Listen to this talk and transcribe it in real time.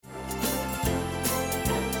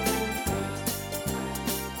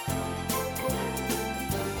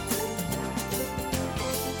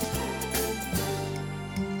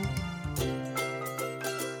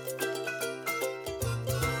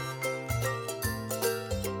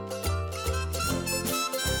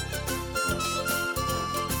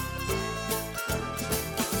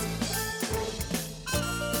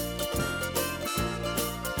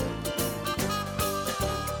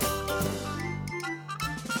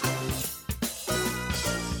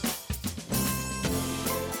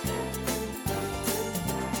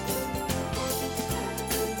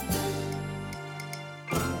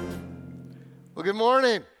Well, good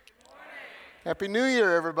morning. Happy New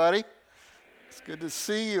Year, everybody. It's good to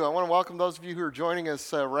see you. I want to welcome those of you who are joining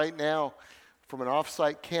us right now from an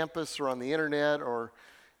off-site campus or on the internet or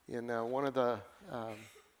in one of the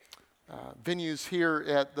venues here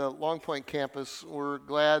at the Long Point campus. We're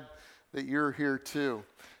glad that you're here too.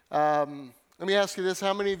 Let me ask you this.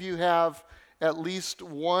 How many of you have at least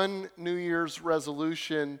one New Year's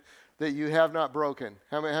resolution that you have not broken?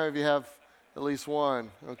 How many of you have at least one?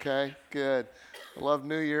 Okay, good. I love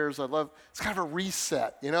New Year's. It's kind of a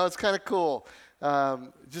reset, it's kind of cool.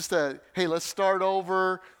 Hey, let's start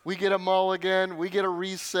over. We get a mulligan. We get a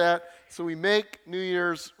reset. So we make New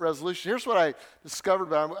Year's resolutions. Here's what I discovered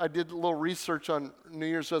about I did a little research on New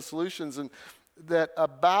Year's resolutions, and that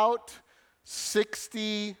about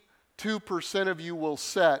 62% of you will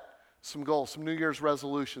set some goals, some New Year's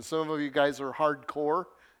resolutions. Some of you guys are hardcore,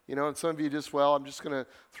 and some of you I'm just going to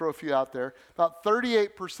throw a few out there. About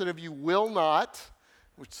 38% of you will not,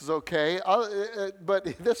 which is okay.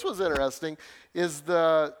 But this was interesting, is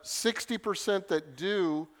the 60% that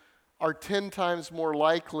do are 10 times more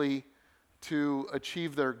likely to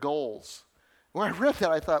achieve their goals. When I read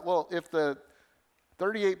that, I thought, well, if the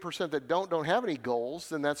 38% that don't have any goals,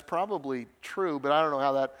 then that's probably true, but I don't know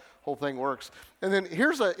how that whole thing works. And then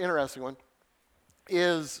here's an interesting one,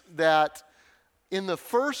 is that in the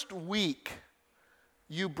first week,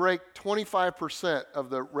 you break 25% of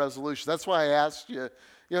the resolution. That's why I asked you,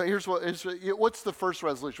 what's the first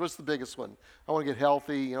resolution? What's the biggest one? I want to get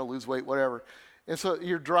healthy, lose weight, whatever. And so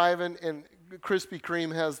you're driving, and Krispy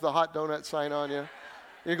Kreme has the hot donut sign on you. And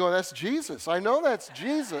you're going, that's Jesus. I know that's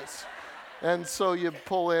Jesus. And so you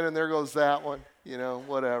pull in, and there goes that one,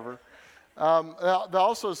 whatever. They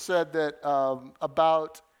also said that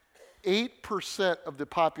about 8% of the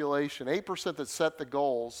population, 8% that set the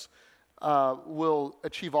goals, will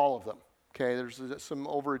achieve all of them. Okay, there's some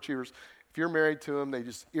overachievers. If you're married to them, they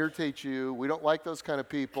just irritate you. We don't like those kind of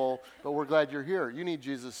people, but we're glad you're here. You need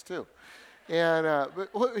Jesus too. And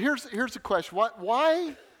but here's the question: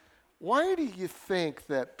 why do you think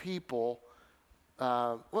that people?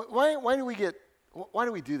 Why do we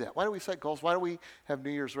do that? Why do we set goals? Why do we have New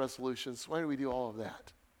Year's resolutions? Why do we do all of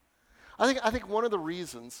that? I think one of the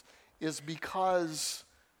reasons is because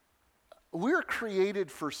we're created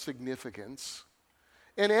for significance,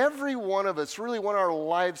 and every one of us really want our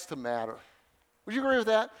lives to matter. Would you agree with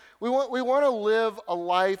that? We want to live a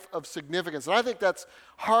life of significance, and I think that's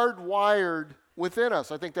hardwired within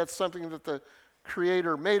us. I think that's something that the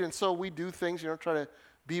Creator made, and so we do things, try to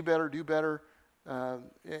be better, do better,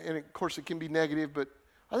 and of course it can be negative, but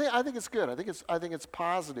I think it's good. I think it's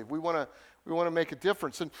positive. We want to make a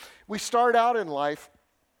difference, and we start out in life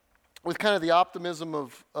with kind of the optimism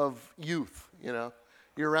of youth. You're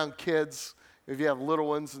around kids. If you have little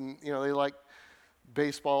ones, and they like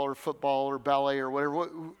baseball or football or ballet or whatever,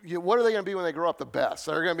 what are they going to be when they grow up? The best.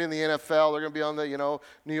 They're going to be in the NFL. They're going to be on the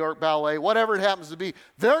New York Ballet, whatever it happens to be.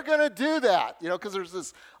 They're going to do that, because there's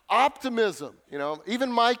this optimism.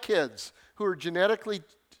 Even my kids who are genetically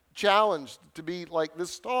challenged to be like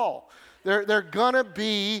this tall, they're going to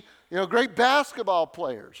be great basketball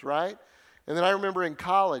players, right? And then I remember in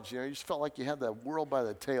college, you just felt like you had the world by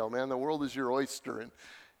the tail, man. The world is your oyster, and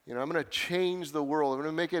I'm going to change the world. I'm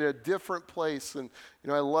going to make it a different place. And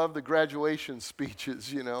I love the graduation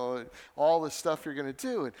speeches, and all the stuff you're going to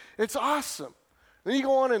do, and it's awesome. Then you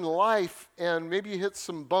go on in life, and maybe you hit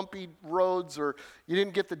some bumpy roads, or you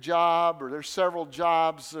didn't get the job, or there's several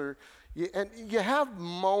jobs, and you have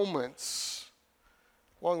moments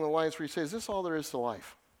along the lines where you say, "Is this all there is to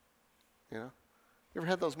life?" You ever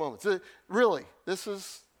had those moments? Really, this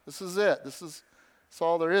is it. This is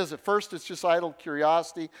all there is. At first, it's just idle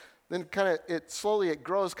curiosity. Then it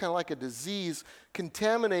grows kind of like a disease,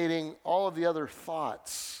 contaminating all of the other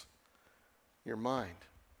thoughts in your mind.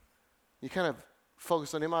 You kind of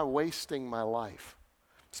focus on, am I wasting my life?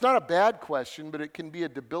 It's not a bad question, but it can be a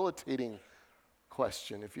debilitating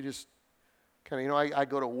question. If you just I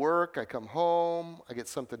go to work, I come home, I get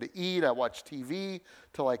something to eat, I watch TV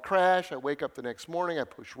till I crash, I wake up the next morning, I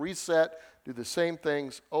push reset, do the same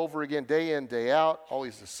things over again, day in, day out,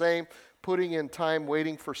 always the same, putting in time,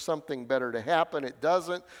 waiting for something better to happen. It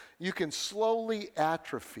doesn't. You can slowly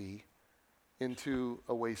atrophy into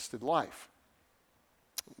a wasted life.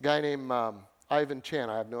 A guy named Ivan Chan,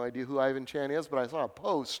 I have no idea who Ivan Chan is, but I saw a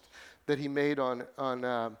post that he made on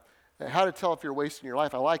how to tell if you're wasting your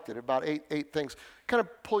life. I liked it. About eight things. Kind of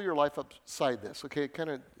pull your life upside this. Okay,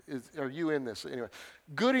 are you in this? Anyway,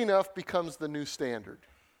 good enough becomes the new standard.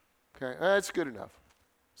 Okay, it's good enough.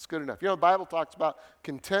 It's good enough. The Bible talks about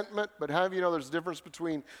contentment, but how do you know there's a difference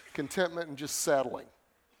between contentment and just settling?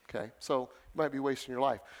 Okay, so you might be wasting your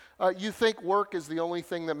life. You think work is the only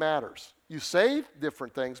thing that matters. You say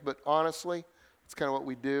different things, but honestly, it's kind of what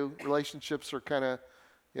we do. Relationships are kind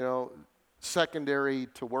of, secondary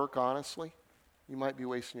to work, honestly. You might be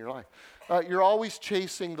wasting your life. You're always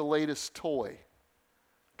chasing the latest toy.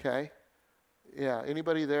 Okay? Yeah,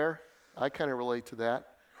 anybody there? I kind of relate to that.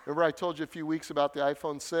 Remember I told you a few weeks about the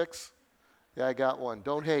iPhone 6? Yeah, I got one.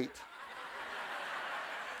 Don't hate.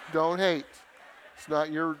 Don't hate. It's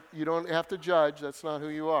not you don't have to judge. That's not who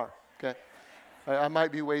you are. Okay? I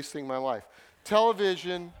might be wasting my life.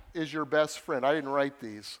 Television is your best friend. I didn't write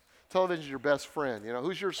these. Television is your best friend.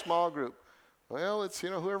 Who's your small group? Well, it's,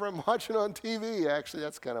 whoever I'm watching on TV. Actually,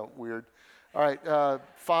 that's kind of weird. All right,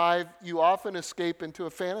 5, you often escape into a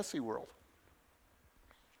fantasy world.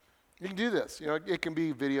 You can do this. It can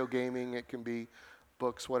be video gaming. It can be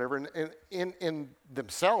books, whatever. And in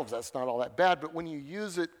themselves, that's not all that bad. But when you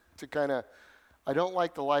use it to kind of, I don't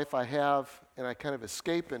like the life I have, and I kind of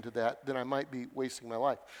escape into that, then I might be wasting my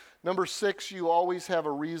life. Number 6, you always have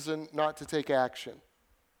a reason not to take action.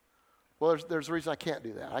 Well, there's a reason I can't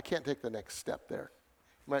do that. I can't take the next step there.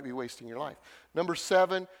 You might be wasting your life. Number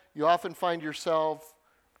 7, you often find yourself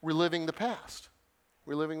reliving the past.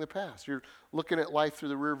 Reliving the past. You're looking at life through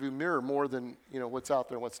the rearview mirror more than, what's out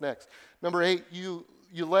there and what's next. Number 8, you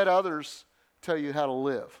let others tell you how to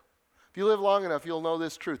live. If you live long enough, you'll know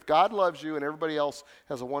this truth. God loves you, and everybody else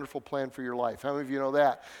has a wonderful plan for your life. How many of you know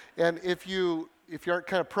that? And if you aren't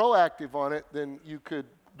kind of proactive on it, then you could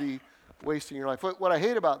be wasting your life. What I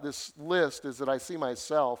hate about this list is that I see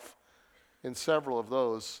myself in several of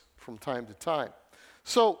those from time to time.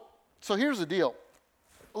 So here's the deal.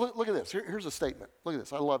 Look at this. Here's a statement. Look at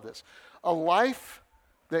this. I love this. A life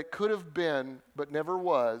that could have been but never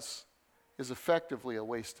was is effectively a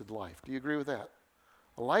wasted life. Do you agree with that?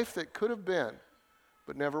 A life that could have been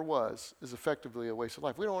but never was is effectively a wasted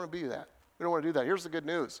life. We don't want to be that. We don't want to do that. Here's the good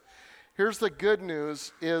news. Here's the good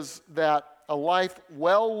news is that a life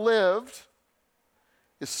well lived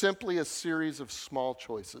is simply a series of small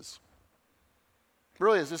choices. It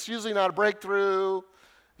really is. It's usually not a breakthrough.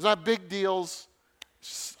 It's not big deals.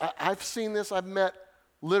 I've seen this. I've met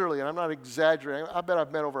literally, and I'm not exaggerating, I bet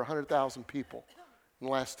I've met over 100,000 people in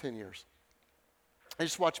the last 10 years. I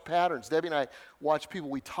just watch patterns. Debbie and I watch people.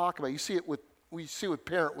 We talk about it. We see it with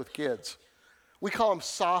parent with kids. We call them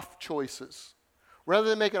soft choices. Rather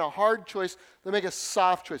than making a hard choice, they make a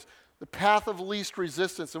soft choice. The path of least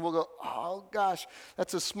resistance. And we'll go, oh gosh,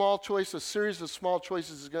 that's a small choice. A series of small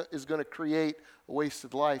choices is going to create a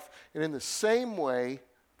wasted life. And in the same way,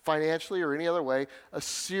 financially or any other way, a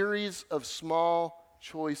series of small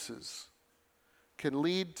choices can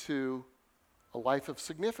lead to a life of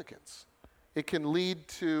significance. It can lead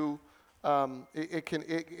to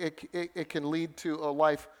it can lead to a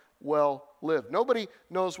life well lived. Nobody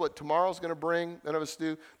knows what tomorrow's going to bring. None of us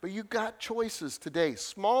do. But you got choices today,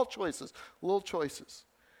 small choices, little choices.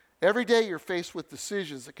 Every day you're faced with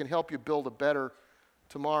decisions that can help you build a better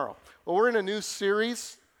tomorrow. Well, we're in a new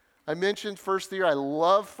series. I mentioned first of the year. I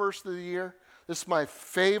love first of the year. This is my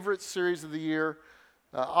favorite series of the year.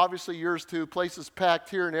 Obviously yours too. Places packed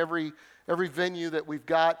here in every venue that we've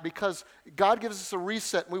got because God gives us a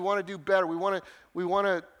reset and we want to do better. We want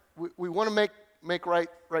to make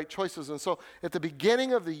right choices. And so at the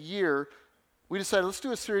beginning of the year, we decided let's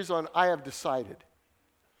do a series on I Have Decided.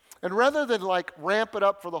 And rather than ramp it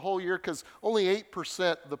up for the whole year because only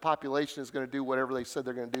 8% of the population is going to do whatever they said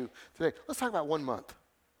they're going to do today, let's talk about 1 month.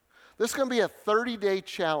 This is going to be a 30-day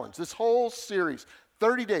challenge. This whole series,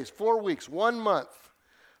 30 days, 4 weeks, 1 month.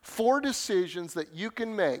 4 decisions that you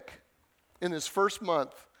can make in this first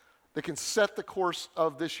month that can set the course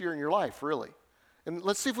of this year in your life, really. And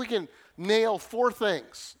let's see if we can nail 4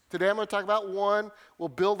 things. Today I'm going to talk about 1. We'll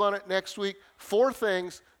build on it next week. 4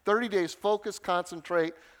 things, 30 days, focus,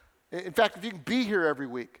 concentrate. In fact, if you can be here every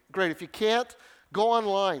week, great. If you can't, go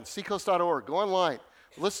online, seacoast.org. Go online.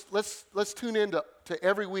 Let's tune in to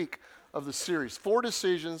every week of the series. 4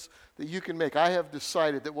 decisions that you can make. I have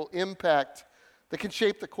decided that will impact, that can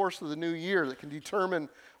shape the course of the new year, that can determine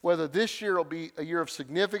whether this year will be a year of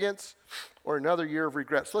significance or another year of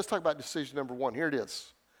regret. So let's talk about decision number 1. Here it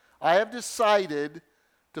is. I have decided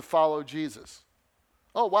to follow Jesus.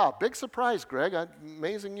 Oh, wow. Big surprise, Greg.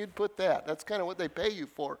 Amazing you'd put that. That's kind of what they pay you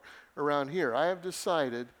for around here. I have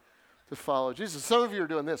decided to follow Jesus. Some of you are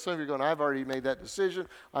doing this. Some of you are going, I've already made that decision.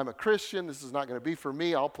 I'm a Christian. This is not going to be for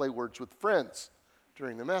me. I'll play words with friends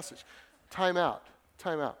during the message. Time out.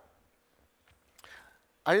 Time out.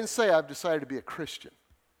 I didn't say I've decided to be a Christian.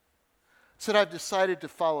 I said I've decided to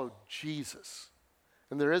follow Jesus.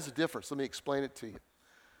 And there is a difference. Let me explain it to you.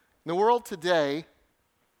 In the world today,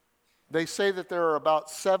 They say that there are about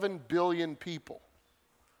 7 billion people.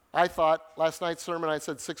 I thought, last night's sermon I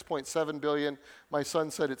said 6.7 billion. My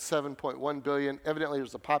son said it's 7.1 billion. Evidently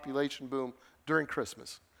there's a population boom during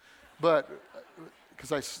Christmas. But,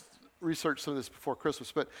 because I researched some of this before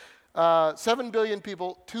Christmas. But 7 billion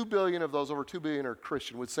people, 2 billion of those, over 2 billion are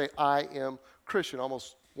Christian, would say, I am Christian,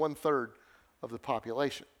 almost 1/3 of the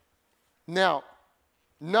population. Now,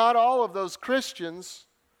 not all of those Christians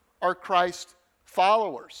are Christ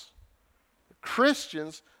followers.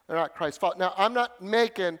 Christians are not Christ followers. Now, I'm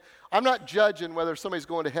not judging whether somebody's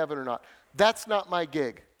going to heaven or not. That's not my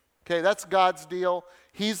gig. Okay, that's God's deal.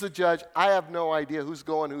 He's the judge. I have no idea who's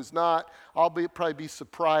going, who's not. I'll probably be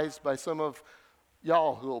surprised by some of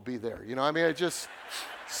y'all who will be there. You know, I mean,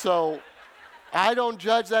 so I don't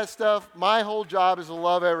judge that stuff. My whole job is to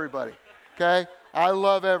love everybody. Okay, I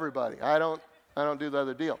love everybody. I don't do the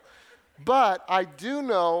other deal. But I do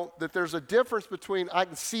know that there's a difference between, I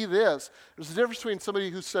can see this, there's a difference between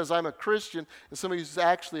somebody who says I'm a Christian and somebody who's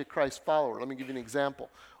actually a Christ follower. Let me give you an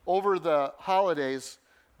example. Over the holidays,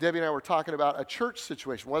 Debbie and I were talking about a church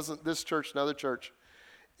situation. It wasn't this church, another church.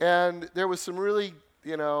 And there was some really,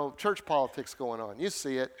 church politics going on. You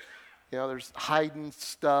see it. There's hiding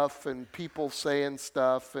stuff and people saying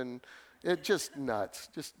stuff and it's just nuts,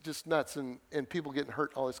 just nuts and people getting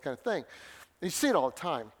hurt, all this kind of thing. And you see it all the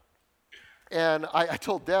time. And I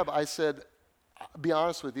told Deb, I said, I'll be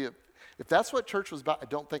honest with you, if that's what church was about, I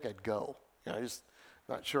don't think I'd go. I'm just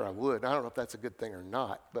not sure I would. I don't know if that's a good thing or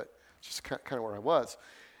not, but it's just kind of where I was.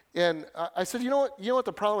 And I said, you know what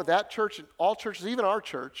the problem with that church and all churches, even our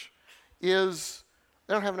church, is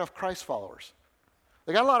they don't have enough Christ followers.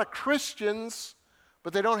 They got a lot of Christians,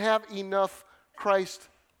 but they don't have enough Christ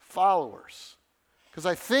followers. Because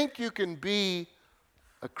I think you can be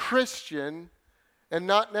a Christian and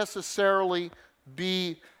not necessarily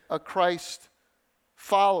be a Christ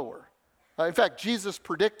follower. In fact, Jesus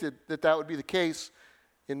predicted that would be the case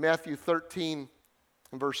in Matthew 13,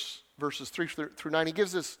 verses 3 through 9. He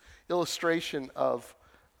gives this illustration of,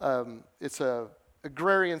 it's a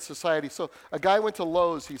agrarian society. So a guy went to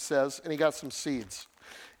Lowe's, he says, and he got some seeds.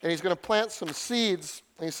 And he's going to plant some seeds,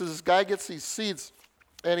 and he says this guy gets these seeds,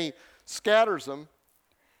 and he scatters them.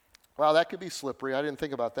 Wow, that could be slippery. I didn't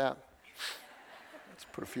think about that. Let's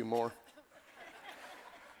put a few more.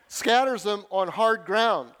 Scatters them on hard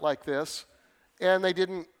ground like this, and they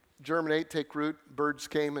didn't germinate, take root. Birds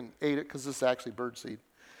came and ate it because this is actually bird seed.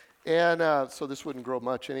 And so this wouldn't grow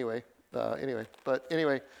much anyway.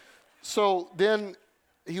 So then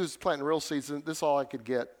he was planting real seeds, and this is all I could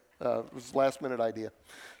get. It was a last-minute idea.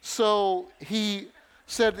 So he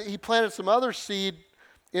said that he planted some other seed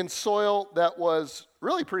in soil that was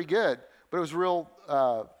really pretty good, but it was real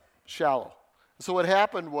shallow. So what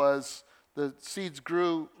happened was the seeds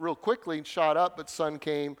grew real quickly and shot up, but sun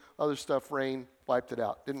came, other stuff, rain, wiped it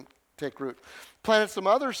out. Didn't take root. Planted some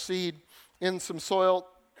other seed in some soil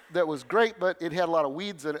that was great, but it had a lot of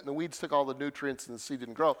weeds in it, and the weeds took all the nutrients, and the seed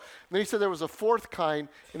didn't grow. And then he said there was a fourth kind,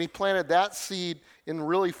 and he planted that seed in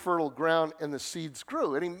really fertile ground, and the seeds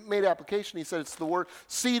grew. And he made application. He said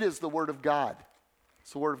seed is the word of God.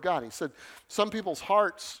 It's the word of God. He said some people's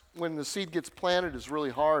hearts, when the seed gets planted, is really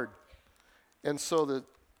hard, and so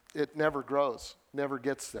it never grows, never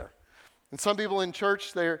gets there. And some people in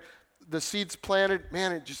church, the seed's planted,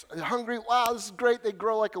 man, they're hungry, wow, this is great, they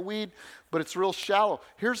grow like a weed, but it's real shallow.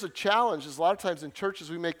 Here's the challenge, is a lot of times in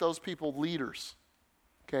churches we make those people leaders,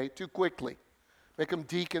 okay, too quickly. Make them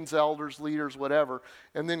deacons, elders, leaders, whatever,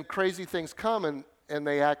 and then crazy things come and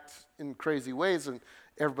they act in crazy ways and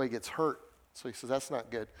everybody gets hurt. So he says, that's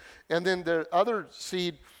not good. And then the other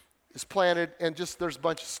seed is planted and just there's a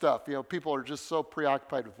bunch of stuff. People are just so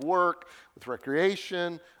preoccupied with work, with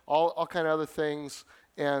recreation, all kind of other things,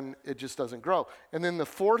 and it just doesn't grow. And then the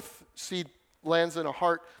fourth seed lands in a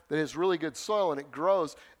heart that has really good soil, and it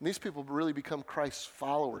grows, and these people really become Christ's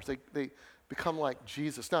followers. They become like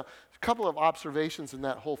Jesus. Now, a couple of observations in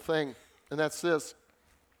that whole thing, and that's this.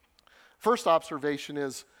 First observation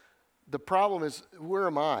is, the problem is, where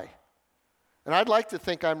am I? And I'd like to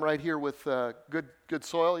think I'm right here with good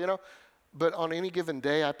soil, but on any given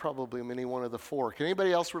day, I probably am any one of the four. Can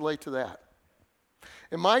anybody else relate to that?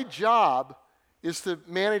 And my job is to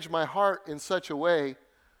manage my heart in such a way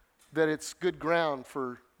that it's good ground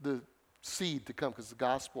for the seed to come, because the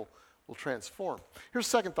gospel will transform. Here's the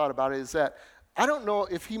second thought about it, is that I don't know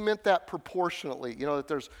if he meant that proportionately, that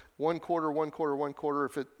there's one quarter.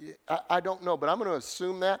 I don't know, but I'm going to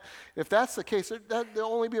assume that. If that's the case,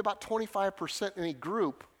 there'll only be about 25% in any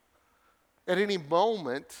group at any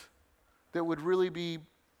moment that would really be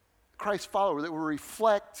Christ follower, that would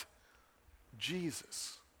reflect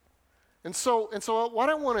Jesus. And so what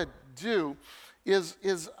I want to do is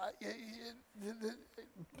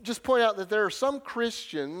just point out that there are some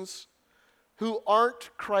Christians who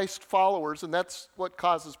aren't Christ followers, and that's what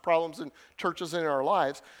causes problems in churches and in our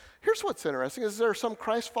lives. Here's what's interesting, is there are some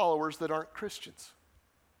Christ followers that aren't Christians.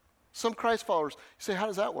 Some Christ followers. You say, how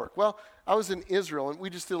does that work? Well, I was in Israel, and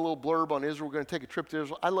we just did a little blurb on Israel. We're going to take a trip to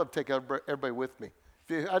Israel. I'd love to take everybody with me.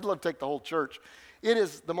 I'd love to take the whole church. It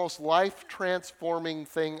is the most life-transforming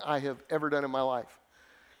thing I have ever done in my life.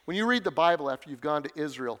 When you read the Bible after you've gone to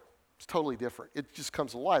Israel, it's totally different. It just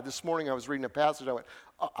comes alive. This morning I was reading a passage. I went,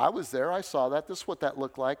 I was there. I saw that. This is what that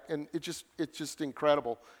looked like. And it's just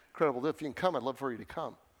incredible. If you can come, I'd love for you to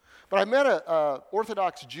come. But I met an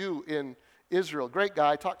Orthodox Jew in Israel, great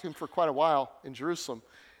guy. I talked to him for quite a while in Jerusalem.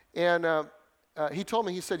 And he told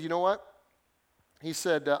me, he said, you know what? He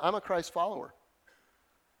said, I'm a Christ follower.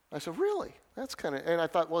 I said, really? That's kind of, and I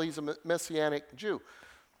thought, well, he's a Messianic Jew. And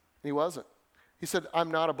he wasn't. He said,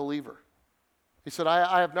 I'm not a believer. He said,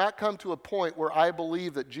 I have not come to a point where I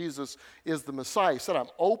believe that Jesus is the Messiah. He said, I'm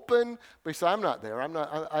open, but he said, I'm not there.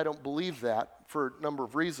 I don't believe that for a number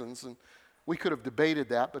of reasons. And we could have debated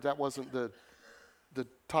that, but that wasn't the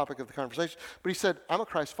topic of the conversation. But he said, I'm a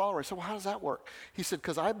Christ follower. I said, well, how does that work? He said,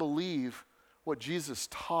 because I believe what Jesus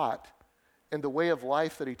taught and the way of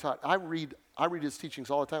life that he taught. I read his teachings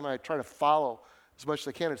all the time, and I try to follow as much as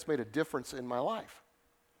I can. It's made a difference in my life.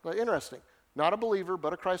 Well, interesting. Not a believer,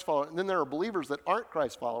 but a Christ follower. And then there are believers that aren't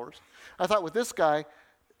Christ followers. I thought with this guy,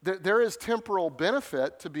 there is temporal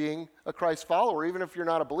benefit to being a Christ follower. Even if you're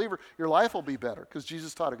not a believer, your life will be better because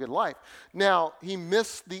Jesus taught a good life. Now, he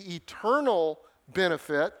missed the eternal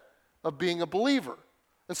benefit of being a believer.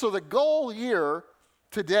 And so the goal here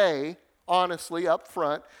today, honestly, up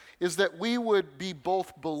front, is that we would be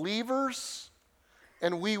both believers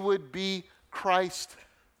and we would be Christ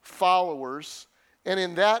followers. And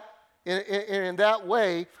in that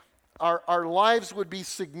way, our lives would be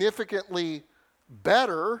significantly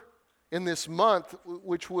better in this month,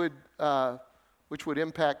 which would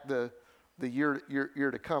impact the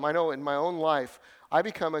year to come. I know in my own life, I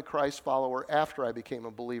became a Christ follower after I became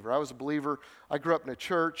a believer. I was a believer. I grew up in a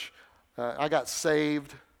church. I got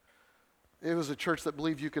saved. It was a church that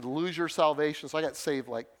believed you could lose your salvation. So I got saved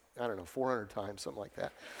 400 times, something like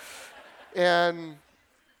that. And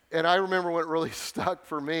I remember when it really stuck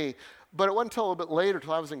for me. But it wasn't until a little bit later,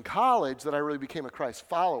 until I was in college, that I really became a Christ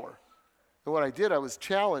follower. And what I did, I was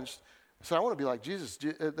challenged. I said, I want to be like Jesus.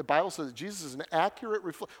 The Bible says that Jesus is an accurate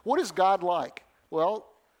reflection. What is God like? Well,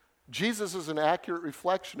 Jesus is an accurate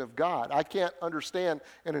reflection of God. I can't understand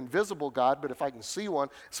an invisible God, but if I can see one.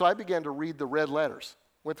 So I began to read the red letters.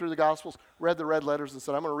 Went through the Gospels, read the red letters, and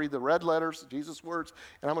said, I'm going to read the red letters, Jesus' words,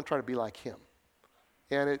 and I'm going to try to be like him.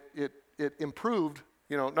 And it improved,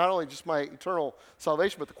 not only just my eternal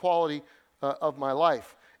salvation, but the quality of my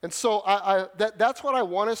life. And so that's what I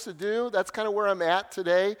want us to do. That's kind of where I'm at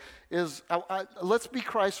today, is let's be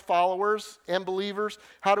Christ followers and believers.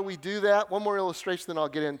 How do we do that? One more illustration, then I'll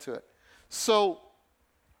get into it. So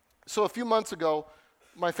a few months ago,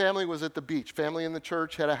 my family was at the beach. Family in the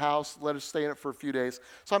church had a house, let us stay in it for a few days.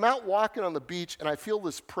 So I'm out walking on the beach, and I feel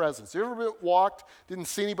this presence. You ever walked, didn't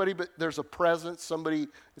see anybody, but there's a presence, somebody,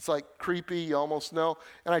 it's like creepy, you almost know.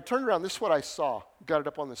 And I turned around, this is what I saw. Got it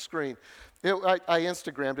up on the screen. I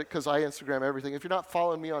Instagrammed it because I Instagram everything. If you're not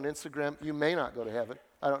following me on Instagram, you may not go to heaven.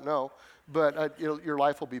 I don't know. But your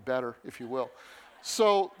life will be better, if you will.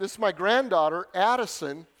 So this is my granddaughter,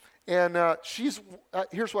 Addison, and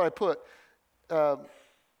here's what I put.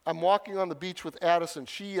 I'm walking on the beach with Addison.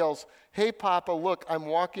 She yells, hey, Papa, look, I'm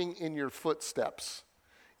walking in your footsteps.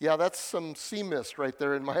 Yeah, that's some sea mist right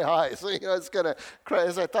there in my eyes. It's going to cry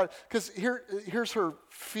as I thought. Because here's her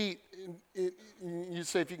feet. You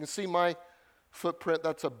say, if you can see my footprint,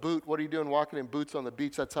 that's a boot. What are you doing walking in boots on the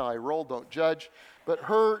beach? That's how I roll. Don't judge. But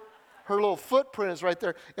her little footprint is right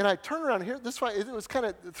there. And I turn around here. This way, it was kind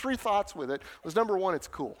of three thoughts with it. Was number one, it's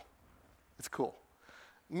cool. It's cool.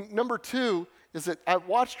 Number two is that I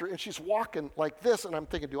watched her, and she's walking like this, and I'm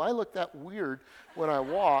thinking, do I look that weird when I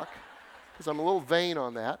walk? Because I'm a little vain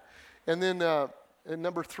on that. And then and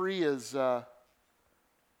number three is, what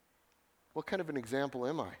kind of an example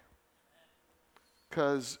am I?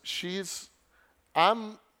 Because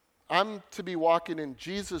I'm to be walking in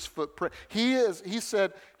Jesus' footprint. He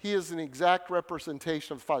said he is an exact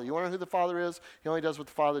representation of the Father. You want to know who the Father is? He only does what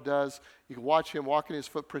the Father does. You can watch him walk in his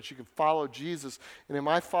footprints. You can follow Jesus. And am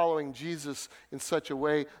I following Jesus in such a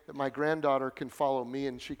way that my granddaughter can follow me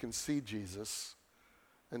and she can see Jesus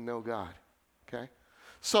and know God? Okay?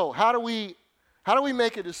 So how do we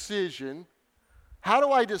make a decision? How do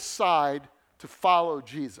I decide to follow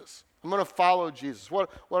Jesus? I'm going to follow Jesus. What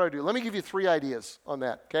do I do? Let me give you 3 ideas on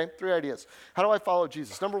that, okay? 3 ideas. How do I follow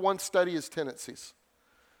Jesus? Number 1, study his tendencies.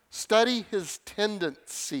 Study his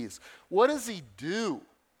tendencies. What does he do?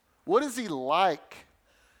 What is he like?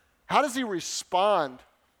 How does he respond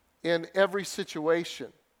in every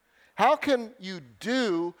situation? How can you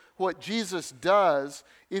do what Jesus does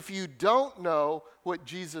if you don't know what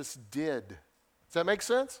Jesus did? Does that make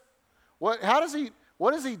sense? What does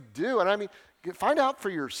he do? And I mean, find out for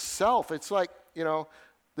yourself. It's like, the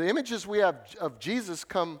images we have of Jesus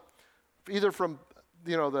come either from,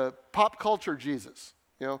 the pop culture Jesus.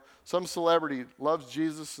 Some celebrity loves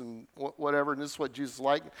Jesus and whatever, and this is what Jesus is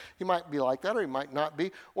like. He might be like that, or he might not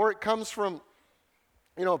be. Or it comes from,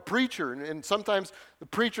 a preacher, and sometimes the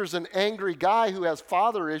preacher's an angry guy who has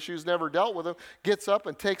father issues, never dealt with them, gets up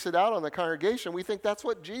and takes it out on the congregation. We think that's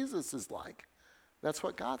what Jesus is like. That's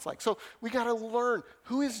what God's like. So we got to learn,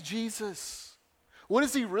 who is Jesus? What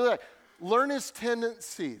is he really like? Learn his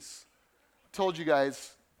tendencies. I told you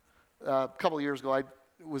guys a couple of years ago, I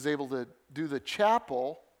was able to do the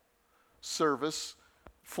chapel service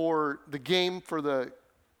for the game for the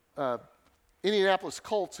Indianapolis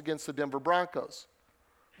Colts against the Denver Broncos.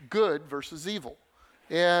 Good versus evil.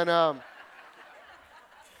 And I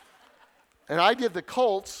did the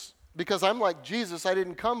Colts because I'm like Jesus. I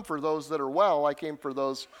didn't come for those that are well. I came for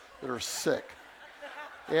those that are sick.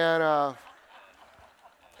 And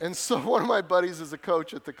so one of my buddies is a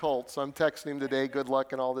coach at the Colts. I'm texting him today, good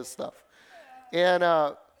luck and all this stuff.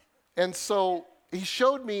 And so he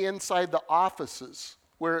showed me inside the offices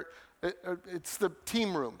where it's the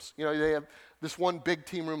team rooms. They have this one big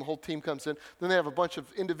team room, whole team comes in. Then they have a bunch of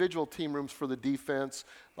individual team rooms for the defense,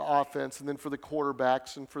 the offense, and then for the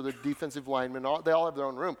quarterbacks and for the defensive linemen. They all have their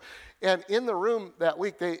own room. And in the room that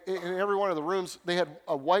week, in every one of the rooms, they had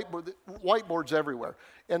a whiteboards everywhere.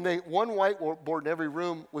 And one whiteboard in every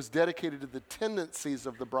room was dedicated to the tendencies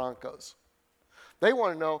of the Broncos. They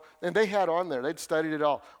want to know, and they had on there, they'd studied it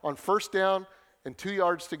all. On first down and 2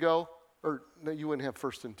 yards to go, or no, you wouldn't have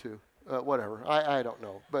first and 2. Whatever, I don't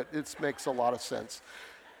know, but it makes a lot of sense.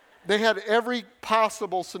 They had every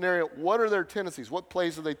possible scenario. What are their tendencies? What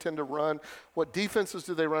plays do they tend to run? What defenses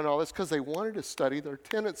do they run? All this, because they wanted to study their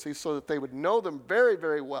tendencies so that they would know them very,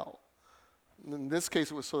 very well. In this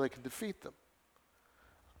case, it was so they could defeat them.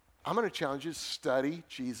 I'm going to challenge you to study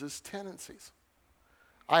Jesus' tendencies.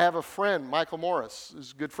 I have a friend, Michael Morris,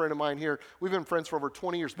 who's a good friend of mine here. We've been friends for over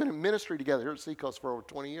 20 years, been in ministry together here at Seacoast for over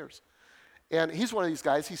 20 years. And he's one of these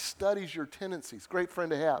guys, he studies your tendencies. Great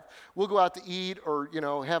friend to have. We'll go out to eat or,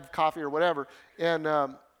 have coffee or whatever. And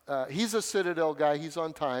he's a Citadel guy. He's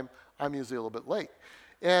on time. I'm usually a little bit late.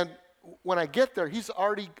 And when I get there, he's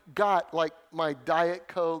already got like my Diet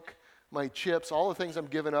Coke, my chips, all the things I'm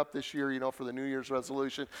giving up this year, for the New Year's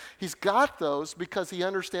resolution. He's got those because he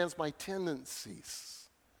understands my tendencies.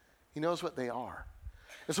 He knows what they are.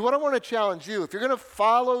 And so what I want to challenge you, if you're going to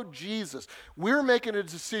follow Jesus, we're making a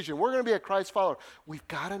decision. We're going to be a Christ follower. We've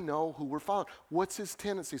got to know who we're following. What's his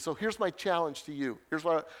tendency? So here's my challenge to you. Here's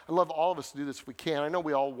what I love all of us to do this if we can. I know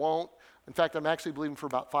we all won't. In fact, I'm actually believing for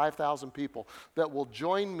about 5,000 people that will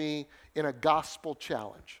join me in a gospel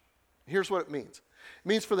challenge. Here's what it means. It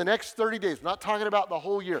means for the next 30 days, I'm not talking about the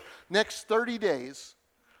whole year, next 30 days,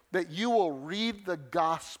 that you will read the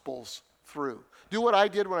Gospels through. Do what I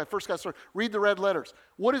did when I first got started. Read the red letters.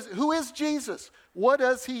 Who is Jesus? What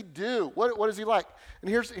does he do? What is he like? And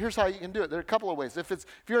here's how you can do it. There are a couple of ways. If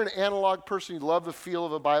you're an analog person, you love the feel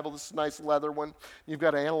of a Bible. This is a nice leather one. You've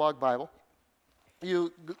got an analog Bible.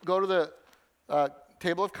 You go to the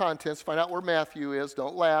table of contents, find out where Matthew is.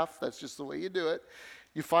 Don't laugh. That's just the way you do it.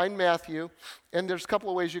 You find Matthew, and there's a couple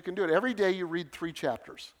of ways you can do it. Every day you read 3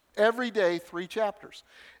 chapters. Every day, 3 chapters.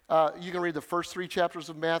 You can read the first 3 chapters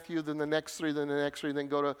of Matthew, then the next 3, then the next 3, then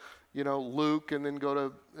go to, Luke, and then go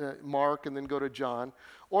to Mark, and then go to John.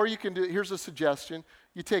 Or you can do, here's a suggestion.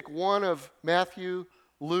 You take one of Matthew,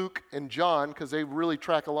 Luke, and John, because they really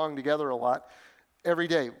track along together a lot, every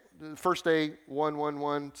day. The first day, 1, 1,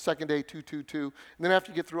 1. Second day, 2, 2, 2. And then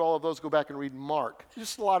after you get through all of those, go back and read Mark.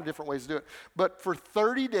 Just a lot of different ways to do it. But for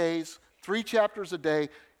 30 days, 3 chapters a day,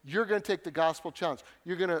 you're going to take the gospel challenge.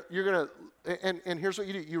 You're going to, and here's what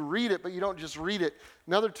you do. You read it, but you don't just read it.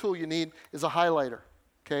 Another tool you need is a highlighter,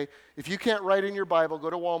 okay? If you can't write in your Bible, go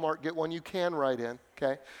to Walmart, get one you can write in,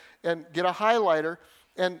 okay? And get a highlighter,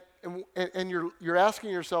 and you're asking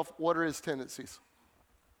yourself, what are his tendencies?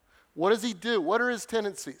 What does he do? What are his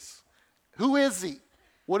tendencies? Who is he?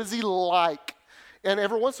 What is he like? And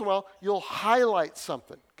every once in a while, you'll highlight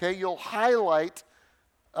something, okay? You'll highlight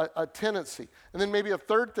a tendency. And then maybe a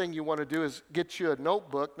third thing you want to do is get you a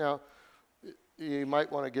notebook. Now, you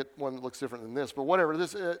might want to get one that looks different than this, but whatever.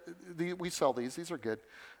 We sell these. These are good.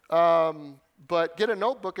 But get a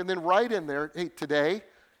notebook and then write in there, hey, today,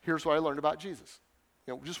 here's what I learned about Jesus.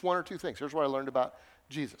 Just one or two things. Here's what I learned about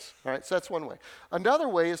Jesus. All right, so that's one way. Another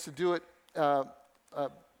way is to do it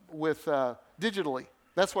with digitally.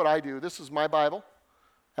 That's what I do. This is my Bible.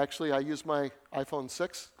 Actually, I use my iPhone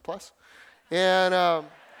 6 Plus. And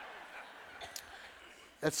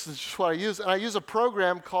that's just what I use. And I use a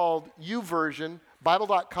program called YouVersion,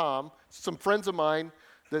 Bible.com. Some friends of mine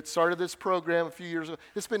that started this program a few years ago.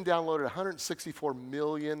 It's been downloaded 164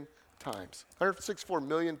 million times. 164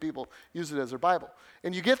 million people use it as their Bible.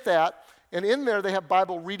 And you get that, and in there they have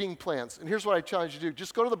Bible reading plans. And here's what I challenge you to do.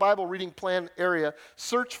 Just go to the Bible reading plan area,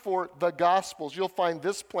 search for the Gospels. You'll find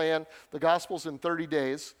this plan, the Gospels in 30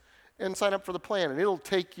 days, and sign up for the plan. And it'll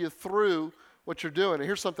take you through what you're doing. And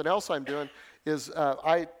here's something else I'm doing, is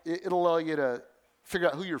it'll allow you to figure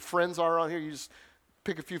out who your friends are on here. You just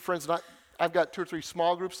pick a few friends. I've got 2 or 3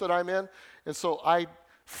 small groups that I'm in, and so I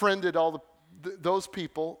friended all those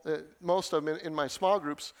people, most of them in my small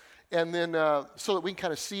groups, and then so that we can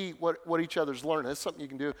kind of see what each other's learning. That's something you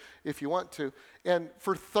can do if you want to. And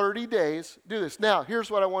for 30 days, do this. Now,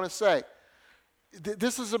 here's what I want to say.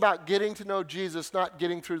 This is about getting to know Jesus, not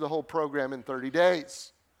getting through the whole program in 30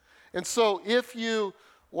 days. And so if you,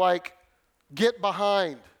 get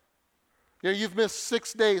behind, you've missed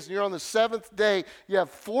 6 days, and you're on the 7th day. You have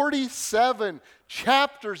 47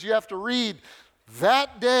 chapters you have to read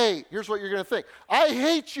that day. Here's what you're going to think. I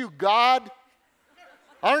hate you, God.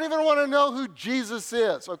 I don't even want to know who Jesus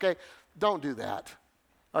is. Okay, don't do that.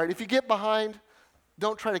 All right, if you get behind,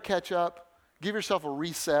 don't try to catch up. Give yourself a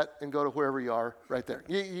reset and go to wherever you are right there.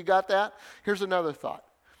 You got that? Here's another thought.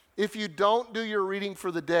 If you don't do your reading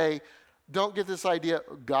for the day, don't get this idea,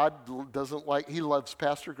 God he loves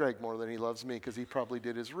Pastor Greg more than he loves me because he probably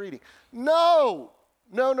did his reading. No.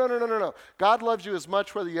 God loves you as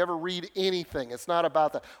much whether you ever read anything. It's not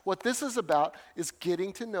about that. What this is about is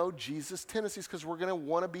getting to know Jesus' tendencies because we're going to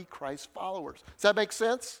want to be Christ followers. Does that make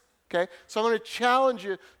sense? Okay? So I'm going to challenge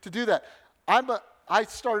you to do that. I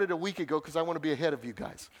started a week ago because I want to be ahead of you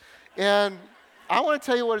guys. And I want to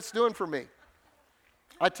tell you what it's doing for me.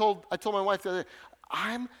 I told my wife the other day,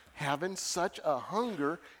 I'm having such a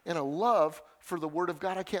hunger and a love for the Word of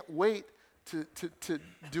God. I can't wait to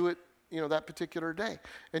do it, that particular day.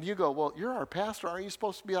 And you go, well, you're our pastor. Aren't you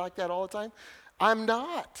supposed to be like that all the time? I'm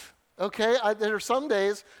not, okay? There are some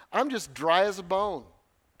days I'm just dry as a bone,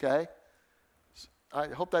 okay? I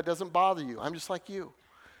hope that doesn't bother you. I'm just like you.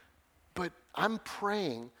 But I'm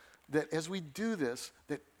praying that as we do this,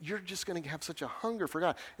 that you're just going to have such a hunger for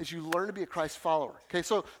God as you learn to be a Christ follower. Okay,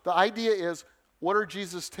 so the idea is, what are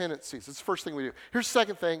Jesus' tendencies? That's the first thing we do. Here's the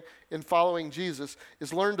second thing in following Jesus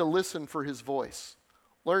is learn to listen for his voice.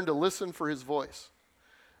 Learn to listen for his voice.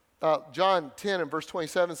 John 10 and verse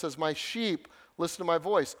 27 says, my sheep listen to my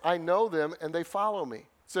voice. I know them and they follow me.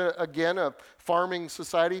 It's, again, a farming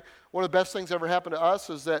society. One of the best things ever happened to us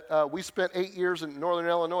is that we spent 8 years in northern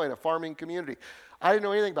Illinois in a farming community. I didn't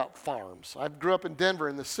know anything about farms. I grew up in Denver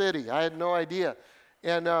in the city. I had no idea.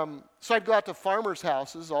 And so I'd go out to farmers'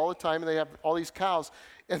 houses all the time, and they have all these cows,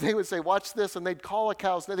 and they would say, watch this, and they'd call a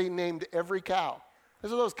cow, and they named every cow. I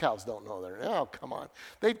said, those cows don't know their name. Oh, come on.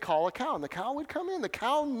 They'd call a cow, and the cow would come in. The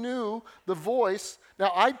cow knew the voice.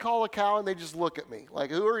 Now, I'd call a cow, and they'd just look at me like,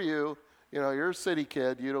 who are you? You're a city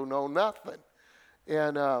kid. You don't know nothing.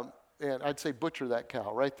 And I'd say, butcher that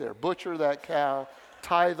cow right there. Butcher that cow,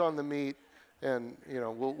 tithe on the meat, and,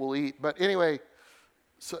 we'll eat. But anyway,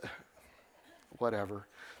 so whatever.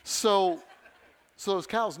 So those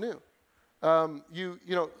cows knew.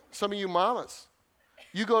 Some of you mamas,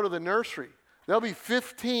 you go to the nursery. There'll be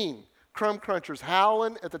 15 crumb crunchers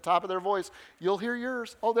howling at the top of their voice. You'll hear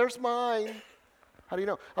yours. Oh, there's mine. How do you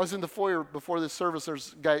know? I was in the foyer before this service.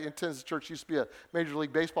 There's a guy in Tennessee Church, used to be a Major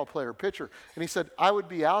League Baseball player, pitcher. And he said, I would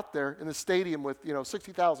be out there in the stadium with,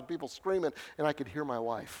 60,000 people screaming, and I could hear my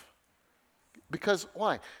wife. Because,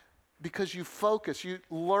 why? Because you focus, you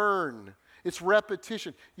learn. It's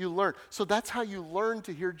repetition. You learn. So that's how you learn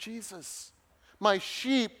to hear Jesus. My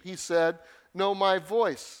sheep, he said, know my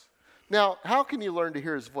voice. Now, how can you learn to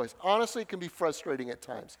hear his voice? Honestly, it can be frustrating at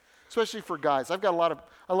times, especially for guys. I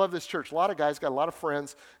love this church. A lot of guys, got a lot of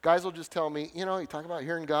friends. Guys will just tell me, you talk about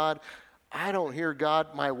hearing God. I don't hear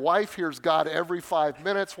God. My wife hears God every 5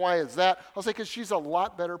 minutes. Why is that? I'll say, because she's a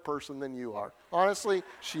lot better person than you are. Honestly,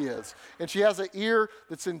 she is. And she has an ear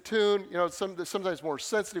that's in tune, sometimes more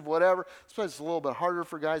sensitive, whatever. Sometimes it's a little bit harder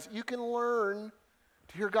for guys. You can learn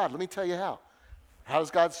to hear God. Let me tell you how. How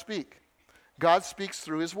does God speak? God speaks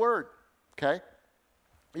through his word, okay?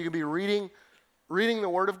 You can be reading reading the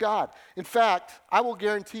Word of God. In fact, I will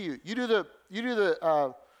guarantee you, you do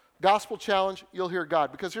the gospel challenge, you'll hear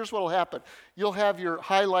God. Because here's what will happen. You'll have your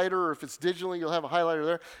highlighter, or if it's digitally, you'll have a highlighter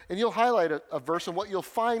there, and you'll highlight a verse, and what you'll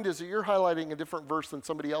find is that you're highlighting a different verse than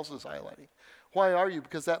somebody else is highlighting. Why are you?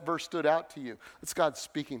 Because that verse stood out to you. It's God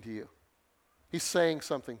speaking to you. He's saying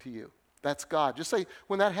something to you. That's God. Just say,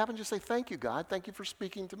 when that happens, just say, thank you, God. Thank you for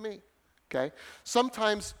speaking to me. Okay?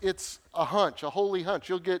 Sometimes it's a hunch, a holy hunch.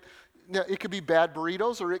 It could be bad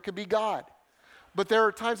burritos or it could be God. But there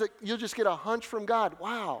are times that you'll just get a hunch from God.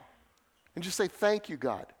 Wow. And just say, thank you,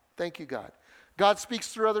 God. Thank you, God. God speaks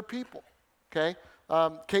through other people. Okay?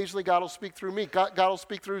 Occasionally, God will speak through me. God will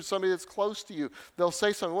speak through somebody that's close to you. They'll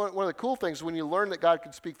say something. One of the cool things, when you learn that God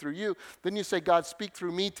can speak through you, then you say, God, speak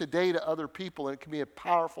through me today to other people, and it can be a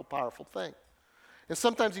powerful, powerful thing. And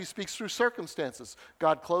sometimes he speaks through circumstances.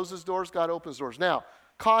 God closes doors, God opens doors. Now,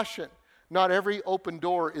 caution, not every open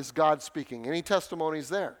door is God speaking. Any testimonies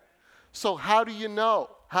there? So how do you know?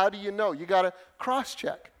 How do you know? You got to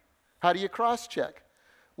cross-check. How do you cross-check?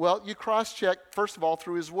 Well, you cross-check, first of all,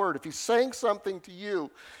 through his word. If he's saying something to you,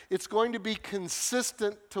 it's going to be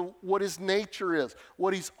consistent to what his nature is,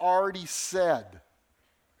 what he's already said.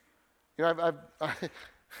 You know,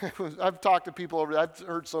 I've talked to people over there. I've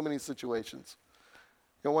heard so many situations.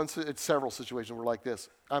 You know, it's several situations were like this.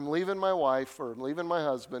 I'm leaving my wife or I'm leaving my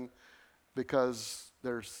husband because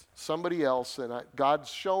there's somebody else, and God's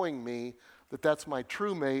showing me that that's my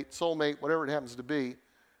true mate, soulmate, whatever it happens to be.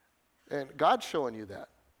 And God's showing you that.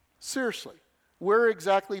 Seriously. Where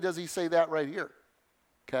exactly does he say that right here?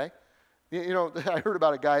 Okay? You know, I heard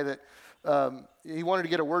about a guy that he wanted to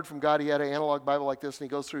get a word from God. He had an analog Bible like this, and he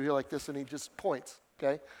goes through here like this, and he just points.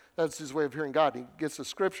 Okay? That's his way of hearing God. He gets the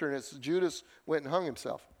scripture, and it's Judas went and hung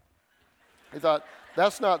himself. He thought,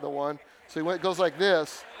 that's not the one. So he goes like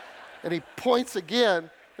this, and he points again,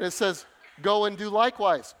 and it says, go and do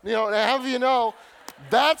likewise. You know, how do you know?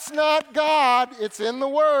 That's not God. It's in the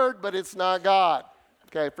Word, but it's not God.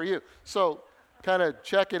 Okay, for you. So kind of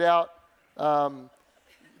check it out.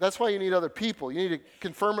 That's why you need other people. You need to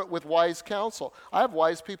confirm it with wise counsel. I have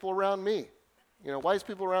wise people around me. You know, wise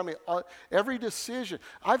people around me. Every decision.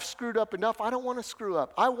 I've screwed up enough. I don't want to screw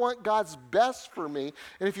up. I want God's best for me.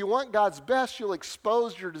 And if you want God's best, you'll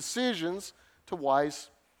expose your decisions to wise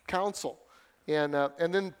counsel. And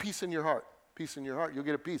then peace in your heart. Peace in your heart. You'll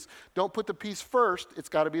get a peace. Don't put the peace first. It's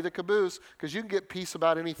got to be the caboose, because you can get peace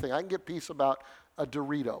about anything. I can get peace about a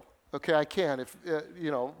Dorito. Okay, I can, if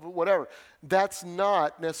whatever. That's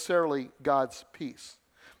not necessarily God's peace.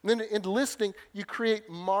 And then in listening, you create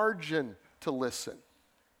margin to listen.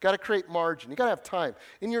 Got to create margin. You got to have time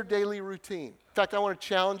in your daily routine. In fact, I want to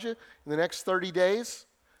challenge you in the next 30 days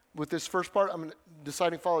with this first part. I'm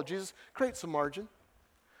deciding to follow Jesus. Create some margin.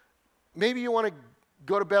 Maybe you want to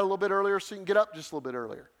go to bed a little bit earlier so you can get up just a little bit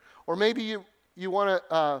earlier. Or maybe you want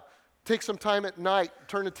to take some time at night,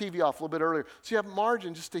 turn the TV off a little bit earlier. So you have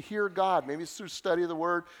margin just to hear God. Maybe it's through study of the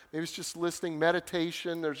Word. Maybe it's just listening,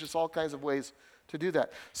 meditation. There's just all kinds of ways to do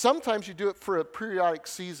that. Sometimes you do it for a periodic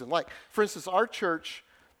season. Like, for instance, our church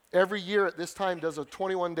every year at this time does a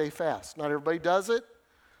 21-day fast. Not everybody does it,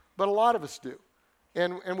 but a lot of us do.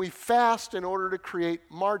 And we fast in order to create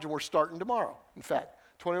margin. We're starting tomorrow, in fact.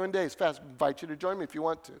 21 days fast. I invite you to join me if you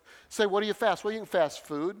want to. Say, what do you fast? Well, you can fast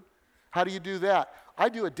food. How do you do that? I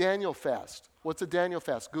do a Daniel fast. What's a Daniel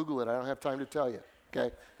fast? Google it. I don't have time to tell you.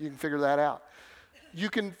 Okay? You can figure that out. You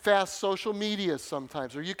can fast social media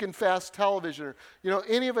sometimes, or you can fast television, or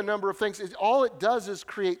any of a number of things. All it does is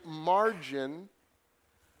create margin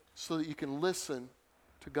so that you can listen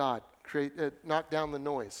to God. Knock down the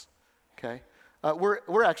noise. Okay?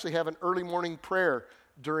 We're actually having early morning prayer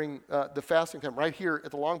during the fasting time right here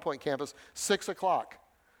at the Long Point campus, 6 o'clock,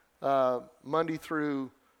 Monday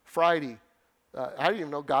through Friday. I didn't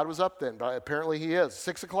even know God was up then, but apparently he is.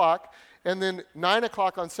 6 o'clock. And then 9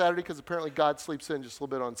 o'clock on Saturday, because apparently God sleeps in just a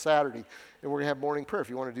little bit on Saturday. And we're going to have morning prayer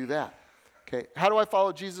if you want to do that. Okay. How do I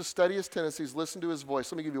follow Jesus? Study his tendencies. Listen to his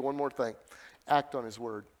voice. Let me give you one more thing. Act on his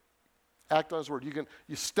word. Act on his word.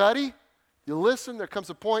 You study, you listen. There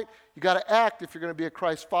comes a point you got to act if you're going to be a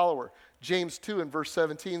Christ follower. James 2 in verse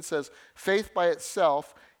 17 says, faith by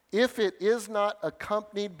itself, if it is not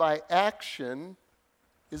accompanied by action,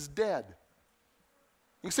 is dead.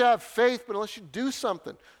 You can say, I have faith, but unless you do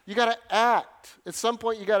something, you got to act. At some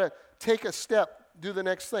point, you got to take a step, do the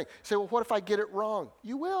next thing. You say, well, what if I get it wrong?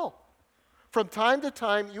 You will. From time to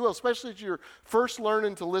time, you will, especially as you're first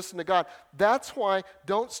learning to listen to God. That's why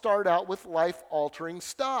don't start out with life-altering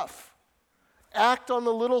stuff. Act on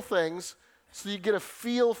the little things so you get a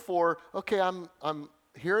feel for, okay, I'm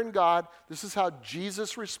hearing God. This is how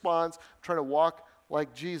Jesus responds. I'm trying to walk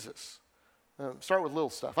like Jesus. Start with little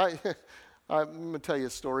stuff. I'm going to tell you a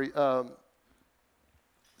story.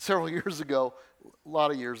 Several years ago, a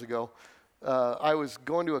lot of years ago, I was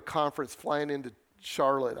going to a conference flying into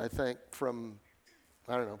Charlotte, I think, from,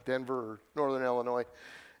 I don't know, Denver or Northern Illinois.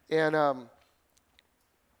 And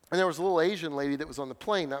there was a little Asian lady that was on the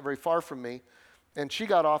plane not very far from me. And she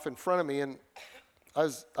got off in front of me, and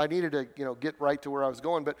I needed to, get right to where I was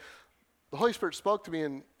going. But the Holy Spirit spoke to me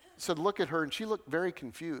and said, look at her. And she looked very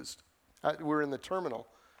confused. We were in the terminal.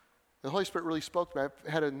 The Holy Spirit really spoke to me.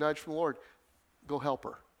 I had a nudge from the Lord. Go help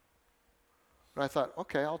her. And I thought,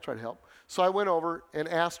 okay, I'll try to help. So I went over and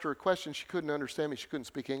asked her a question. She couldn't understand me. She couldn't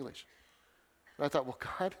speak English. And I thought, well,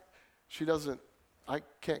 God, I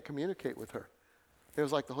can't communicate with her. It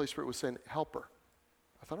was like the Holy Spirit was saying, help her.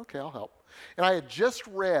 I thought, okay, I'll help. And I had just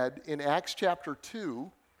read in Acts chapter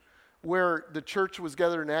 2, where the church was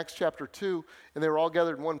gathered in Acts chapter 2, and they were all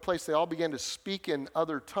gathered in one place. They all began to speak in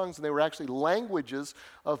other tongues, and they were actually languages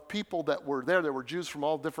of people that were there. There were Jews from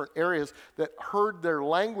all different areas that heard their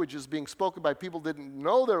languages being spoken by people that didn't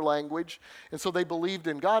know their language, and so they believed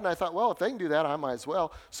in God. And I thought, well, if they can do that, I might as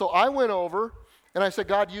well. So I went over, and I said,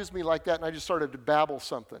 God, use me like that, and I just started to babble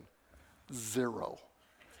something. Zero.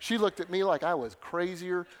 She looked at me like I was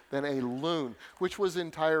crazier than a loon, which was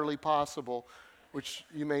entirely possible, which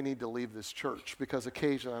you may need to leave this church because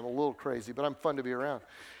occasionally I'm a little crazy, but I'm fun to be around.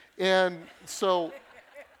 And so,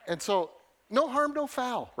 no harm, no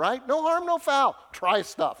foul, right? No harm, no foul. Try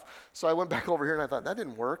stuff. So I went back over here and I thought, that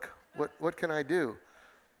didn't work. What can I do?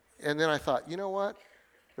 And then I thought, you know what?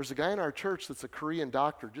 There's a guy in our church that's a Korean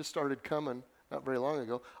doctor, just started coming not very long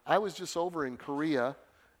ago. I was just over in Korea.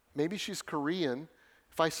 Maybe she's Korean.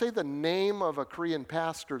 If I say the name of a Korean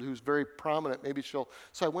pastor who's very prominent, maybe she'll.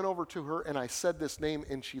 So I went over to her and I said this name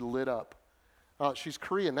and she lit up. She's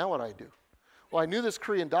Korean, now what do I do? Well, I knew this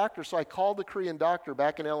Korean doctor, so I called the Korean doctor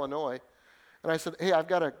back in Illinois. And I said, hey, I've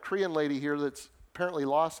got a Korean lady here that's apparently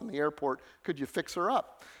lost in the airport. Could you fix her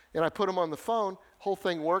up? And I put him on the phone. Whole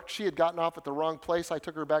thing worked. She had gotten off at the wrong place. I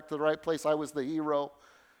took her back to the right place. I was the hero.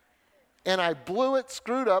 And I blew it,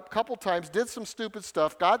 screwed up a couple times, did some stupid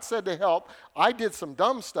stuff. God said to help. I did some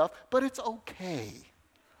dumb stuff, but it's okay.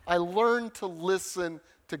 I learned to listen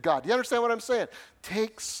to God. Do you understand what I'm saying?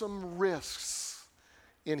 Take some risks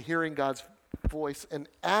in hearing God's voice and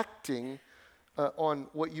acting on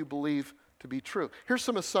what you believe to be true. Here's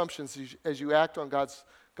some assumptions as you act on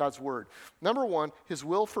God's word. Number one, his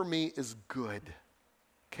will for me is good.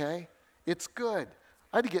 Okay? It's good.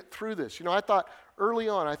 I had to get through this. I thought early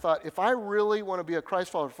on, if I really want to be a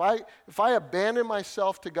Christ follower, if I abandon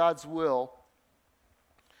myself to God's will,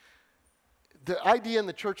 the idea in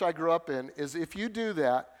the church I grew up in is if you do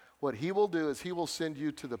that, what he will do is he will send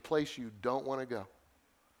you to the place you don't want to go.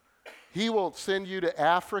 He will send you to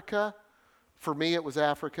Africa. For me, it was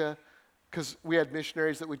Africa, because we had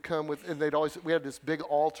missionaries that would come with, and we had this big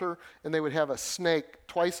altar, and they would have a snake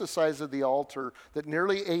twice the size of the altar that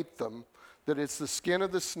nearly ate them. That it's the skin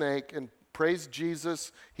of the snake, and praise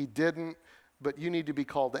Jesus, he didn't, but you need to be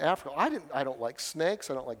called to Africa. I don't like snakes,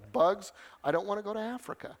 I don't like bugs, I don't want to go to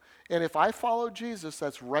Africa. And if I follow Jesus,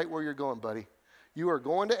 that's right where you're going, buddy. You are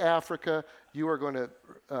going to Africa, you are going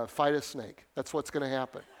to fight a snake. That's what's going to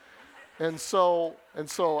happen. And so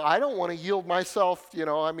I don't want to yield myself,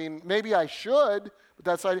 maybe I should, but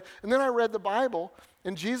that's how and then I read the Bible,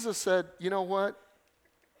 and Jesus said, you know what?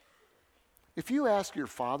 If you ask your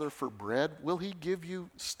Father for bread, will he give you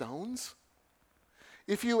stones?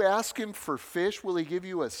 If you ask him for fish, will he give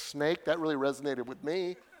you a snake? That really resonated with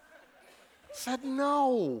me. Said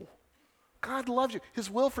no. God loves you. His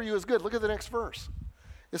will for you is good. Look at the next verse.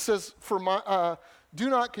 It says, do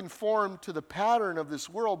not conform to the pattern of this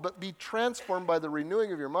world, but be transformed by the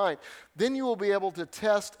renewing of your mind. Then you will be able to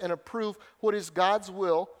test and approve what is God's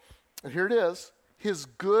will. And here it is, his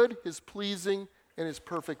good, his pleasing, and his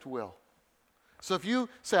perfect will. So if you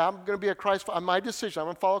say, I'm going to be a Christ follower, my decision, I'm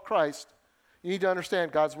going to follow Christ, you need to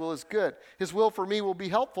understand God's will is good. His will for me will be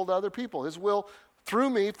helpful to other people. His will through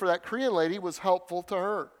me for that Korean lady was helpful to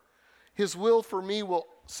her. His will for me will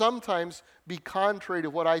sometimes be contrary to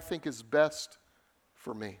what I think is best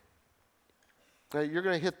for me. Now, you're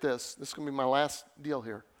going to hit this. This is going to be my last deal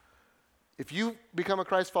here. If you become a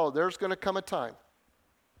Christ follower, there's going to come a time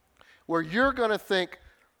where you're going to think,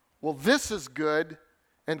 well, this is good,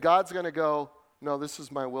 and God's going to go, no, this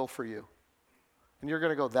is my will for you. And you're going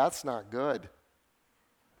to go, that's not good.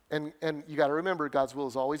 And you got to remember, God's will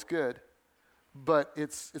is always good, but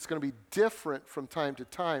it's going to be different from time to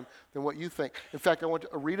time than what you think. In fact, I want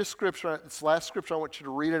to read a scripture. It's the last scripture. I want you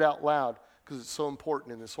to read it out loud because it's so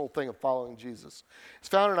important in this whole thing of following Jesus. It's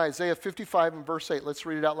found in Isaiah 55 and verse 8. Let's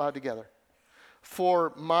read it out loud together.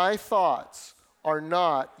 For my thoughts are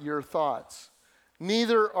not your thoughts,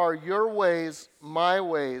 neither are your ways my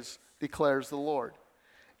ways, declares the Lord.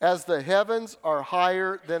 As the heavens are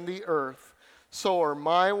higher than the earth, so are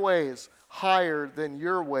my ways higher than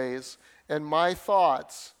your ways, and my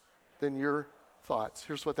thoughts than your thoughts.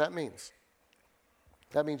 Here's what that means.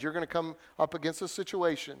 That means you're going to come up against a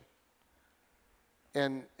situation,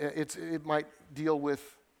 and it might deal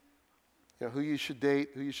with who you should date,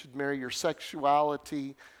 who you should marry, your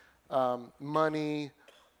sexuality, money,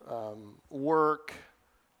 work.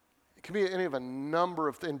 It can be any of a number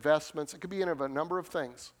of investments. It could be any of a number of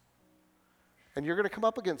things. And you're going to come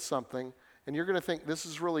up against something, and you're going to think, this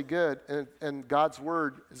is really good, and God's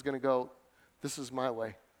word is going to go, this is my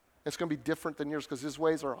way. It's going to be different than yours because his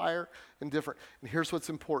ways are higher and different. And here's what's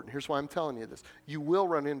important. Here's why I'm telling you this. You will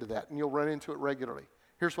run into that, and you'll run into it regularly.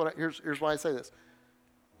 Here's why I say this.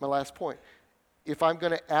 My last point. If I'm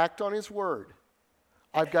going to act on his word,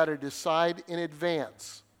 I've got to decide in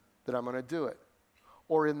advance that I'm going to do it.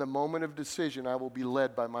 Or in the moment of decision, I will be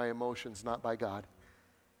led by my emotions, not by God.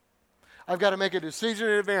 I've got to make a decision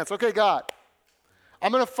in advance. Okay, God,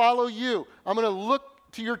 I'm going to follow you. I'm going to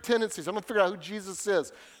look to your tendencies. I'm going to figure out who Jesus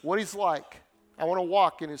is, what he's like. I want to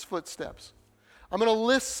walk in his footsteps. I'm going to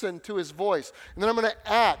listen to his voice, and then I'm going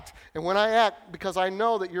to act. And when I act, because I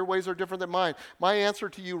know that your ways are different than mine, my answer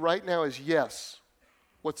to you right now is yes.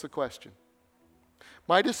 What's the question?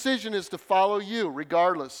 My decision is to follow you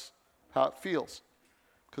regardless how it feels.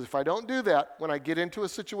 Because if I don't do that, when I get into a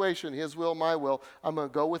situation, his will, my will, I'm going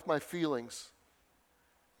to go with my feelings.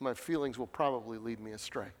 My feelings will probably lead me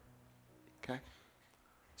astray. Okay?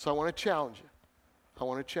 So I want to challenge you. I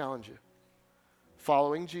want to challenge you.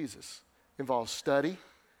 Following Jesus involves study,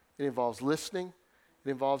 it involves listening, it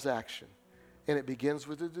involves action. And it begins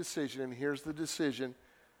with a decision, and here's the decision.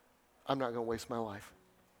 I'm not going to waste my life.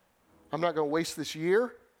 I'm not going to waste this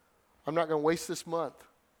year. I'm not going to waste this month.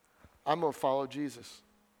 I'm going to follow Jesus.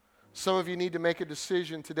 Some of you need to make a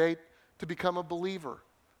decision today to become a believer,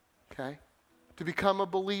 okay? To become a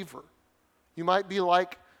believer. You might be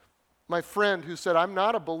like my friend who said, I'm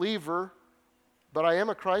not a believer, but I am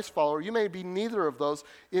a Christ follower. You may be neither of those.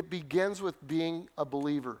 It begins with being a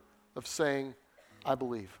believer, of saying, I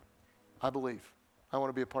believe. I believe. I want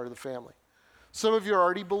to be a part of the family. Some of you are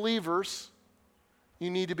already believers. You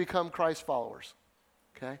need to become Christ followers,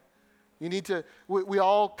 okay? You need to, we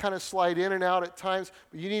all kind of slide in and out at times,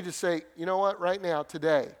 but you need to say, you know what, right now,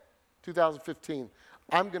 today, 2015,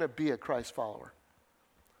 I'm going to be a Christ follower.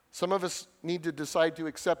 Some of us need to decide to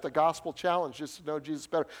accept the gospel challenge just to know Jesus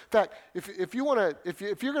better. In fact, if you're going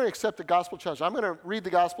to accept the gospel challenge, I'm going to read the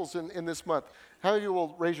gospels in this month. How many of you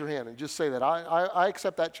will raise your hand and just say that? I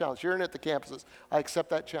accept that challenge. You're in at the campuses. I accept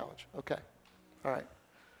that challenge. Okay. All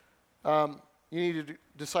right. You need to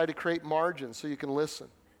decide to create margins so you can listen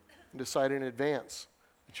and decide in advance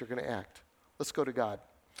that you're going to act. Let's go to God.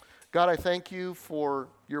 God, I thank you for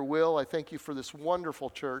your will. I thank you for this wonderful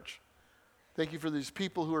church. Thank you for these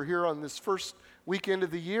people who are here on this first weekend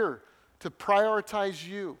of the year to prioritize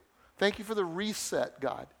you. Thank you for the reset,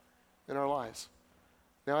 God, in our lives.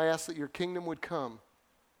 Now I ask that your kingdom would come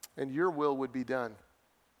and your will would be done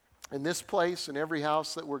in this place, in every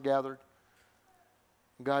house that we're gathered.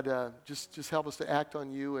 God, just help us to act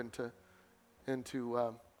on you and to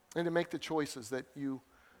make the choices that you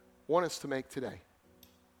want us to make today.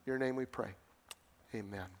 In your name we pray.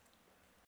 Amen.